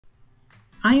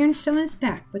Ironstone is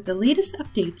back with the latest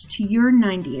updates to your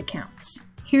 90 accounts.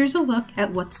 Here's a look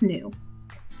at what's new.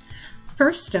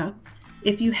 First up,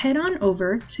 if you head on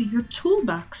over to your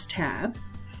Toolbox tab,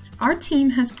 our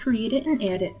team has created and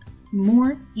added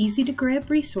more easy-to-grab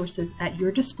resources at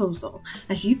your disposal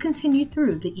as you continue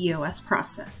through the EOS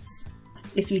process.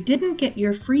 If you didn't get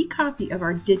your free copy of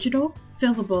our digital,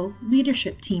 fillable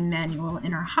leadership team manual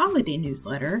in our holiday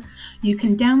newsletter, you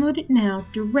can download it now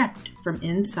direct from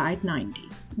inside 90.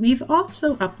 We've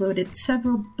also uploaded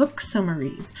several book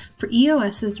summaries for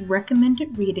EOS's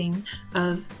recommended reading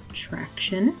of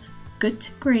Traction, Good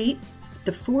to Great,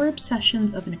 The 4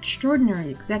 Obsessions of an Extraordinary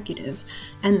Executive,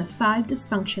 and The 5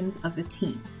 Dysfunctions of a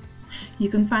Team. You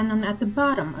can find them at the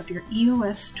bottom of your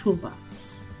EOS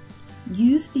toolbox.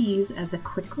 Use these as a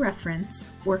quick reference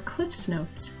or Cliff's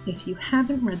Notes if you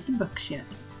haven't read the books yet.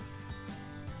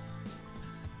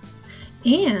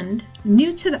 And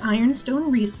new to the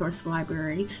Ironstone Resource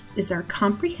Library is our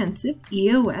comprehensive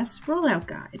EOS Rollout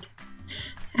Guide.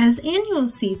 As annual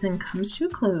season comes to a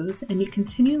close and you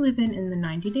continue living in the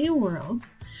 90-day world,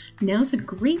 now's a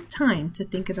great time to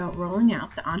think about rolling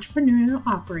out the Entrepreneurial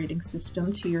Operating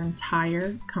System to your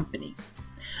entire company.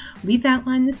 We've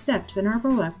outlined the steps in our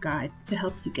rollout guide to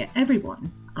help you get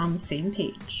everyone on the same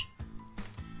page.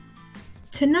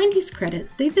 To 90's credit,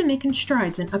 they've been making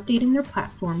strides in updating their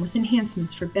platform with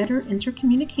enhancements for better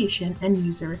intercommunication and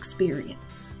user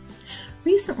experience.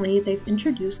 Recently, they've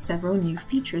introduced several new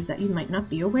features that you might not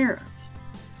be aware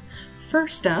of.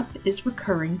 First up is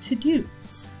recurring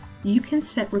to-dos. You can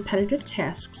set repetitive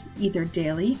tasks either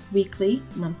daily, weekly,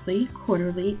 monthly,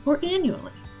 quarterly, or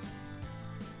annually.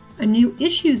 A new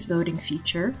issues voting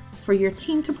feature for your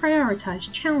team to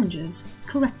prioritize challenges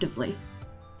collectively.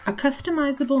 A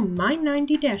customizable My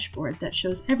 90 dashboard that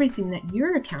shows everything that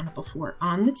you're accountable for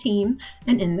on the team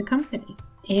and in the company.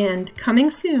 And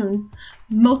coming soon,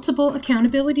 multiple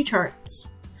accountability charts.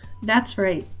 That's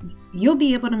right, you'll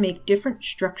be able to make different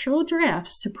structural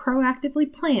drafts to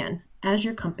proactively plan as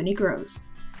your company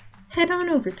grows. Head on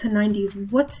over to 90's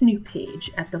What's New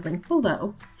page at the link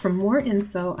below for more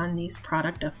info on these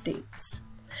product updates.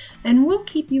 And we'll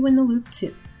keep you in the loop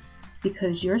too,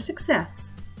 because your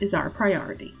success is our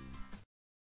priority.